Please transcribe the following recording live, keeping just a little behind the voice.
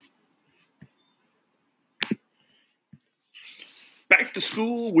Back to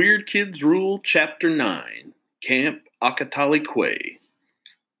School, Weird Kids Rule, Chapter 9, Camp Akatali Quay.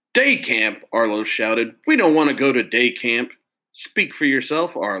 Day camp, Arlo shouted. We don't want to go to day camp. Speak for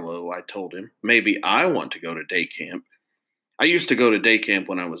yourself, Arlo, I told him. Maybe I want to go to day camp. I used to go to day camp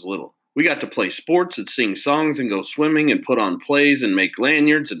when I was little. We got to play sports and sing songs and go swimming and put on plays and make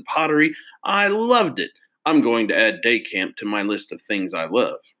lanyards and pottery. I loved it. I'm going to add day camp to my list of things I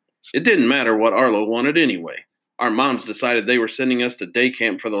love. It didn't matter what Arlo wanted anyway. Our moms decided they were sending us to day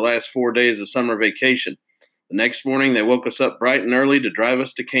camp for the last 4 days of summer vacation. The next morning, they woke us up bright and early to drive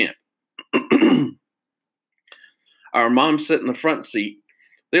us to camp. Our mom sat in the front seat.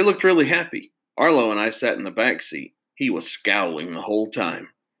 They looked really happy. Arlo and I sat in the back seat. He was scowling the whole time.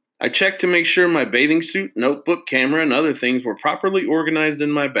 I checked to make sure my bathing suit, notebook, camera, and other things were properly organized in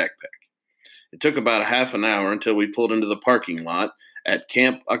my backpack. It took about a half an hour until we pulled into the parking lot at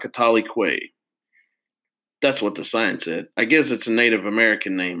Camp Akatali Quay. That's what the sign said. I guess it's a Native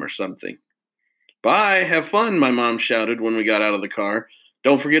American name or something. Bye, have fun, my mom shouted when we got out of the car.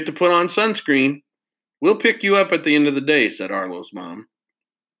 Don't forget to put on sunscreen. We'll pick you up at the end of the day, said Arlo's mom.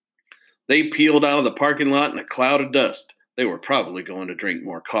 They peeled out of the parking lot in a cloud of dust. They were probably going to drink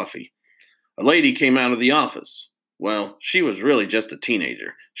more coffee. A lady came out of the office. Well, she was really just a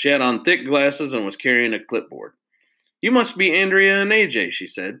teenager. She had on thick glasses and was carrying a clipboard. You must be Andrea and AJ, she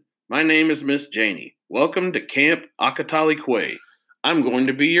said. My name is Miss Janie. Welcome to Camp Akatali Quay. I'm going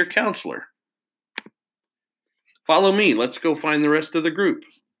to be your counselor. Follow me. Let's go find the rest of the group.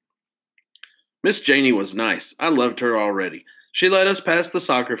 Miss Janie was nice. I loved her already. She led us past the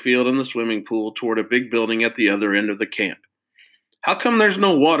soccer field and the swimming pool toward a big building at the other end of the camp. How come there's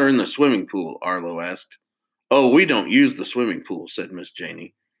no water in the swimming pool? Arlo asked. Oh, we don't use the swimming pool, said Miss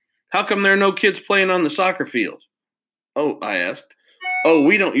Janie. How come there are no kids playing on the soccer field? Oh, I asked. Oh,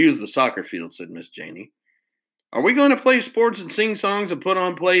 we don't use the soccer field, said Miss Janie. Are we going to play sports and sing songs and put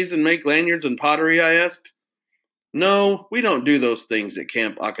on plays and make lanyards and pottery? I asked. No, we don't do those things at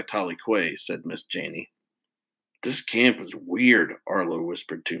Camp Akatali Quay, said Miss Janie. This camp is weird, Arlo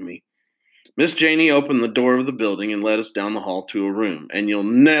whispered to me. Miss Janie opened the door of the building and led us down the hall to a room, and you'll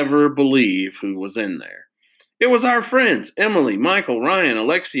never believe who was in there. It was our friends, Emily, Michael, Ryan,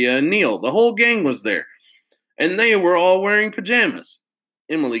 Alexia, and Neil. The whole gang was there, and they were all wearing pajamas.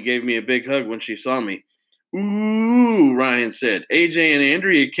 Emily gave me a big hug when she saw me. Ooh, Ryan said. AJ and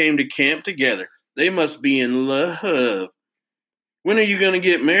Andrea came to camp together. They must be in love. When are you going to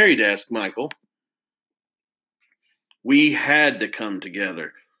get married? Asked Michael. We had to come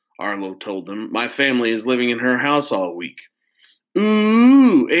together, Arlo told them. My family is living in her house all week.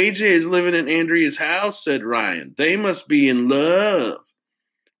 Ooh, AJ is living in Andrea's house, said Ryan. They must be in love.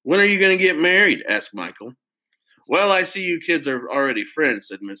 When are you going to get married? Asked Michael. Well, I see you kids are already friends,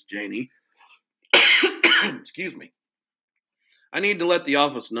 said Miss Janie. Excuse me. I need to let the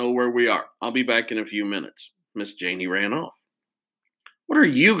office know where we are. I'll be back in a few minutes. Miss Janie ran off. What are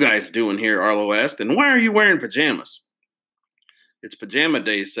you guys doing here? Arlo asked, and why are you wearing pajamas? It's pajama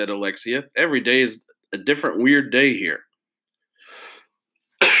day, said Alexia. Every day is a different weird day here.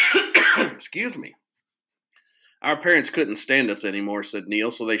 Excuse me. Our parents couldn't stand us anymore, said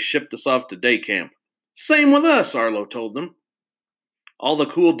Neil, so they shipped us off to day camp. Same with us, Arlo told them. All the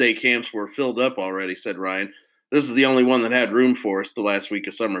cool day camps were filled up already, said Ryan. This is the only one that had room for us the last week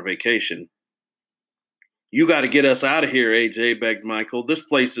of summer vacation. You got to get us out of here, AJ, begged Michael. This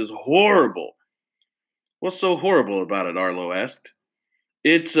place is horrible. What's so horrible about it? Arlo asked.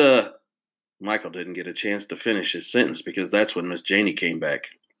 It's, Michael didn't get a chance to finish his sentence because that's when Miss Janie came back.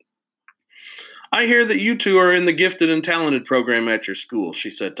 I hear that you two are in the gifted and talented program at your school, she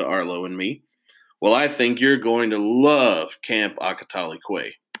said to Arlo and me. Well, I think you're going to love Camp Akatali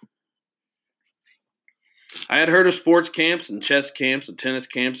Quay. I had heard of sports camps and chess camps and tennis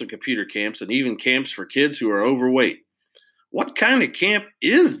camps and computer camps and even camps for kids who are overweight. What kind of camp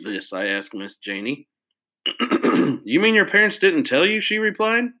is this? I asked Miss Janie. You mean your parents didn't tell you? She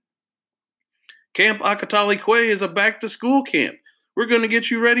replied. Camp Akatali Quay is a back-to-school camp. We're going to get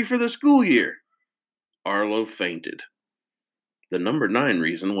you ready for the school year. Arlo fainted. The number 9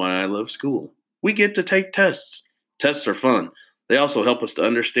 reason why I love school. We get to take tests. Tests are fun. They also help us to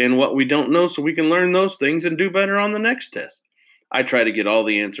understand what we don't know so we can learn those things and do better on the next test. I try to get all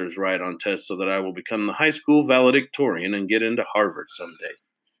the answers right on tests so that I will become the high school valedictorian and get into Harvard someday.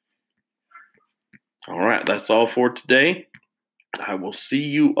 All right, that's all for today. I will see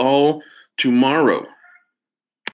you all tomorrow.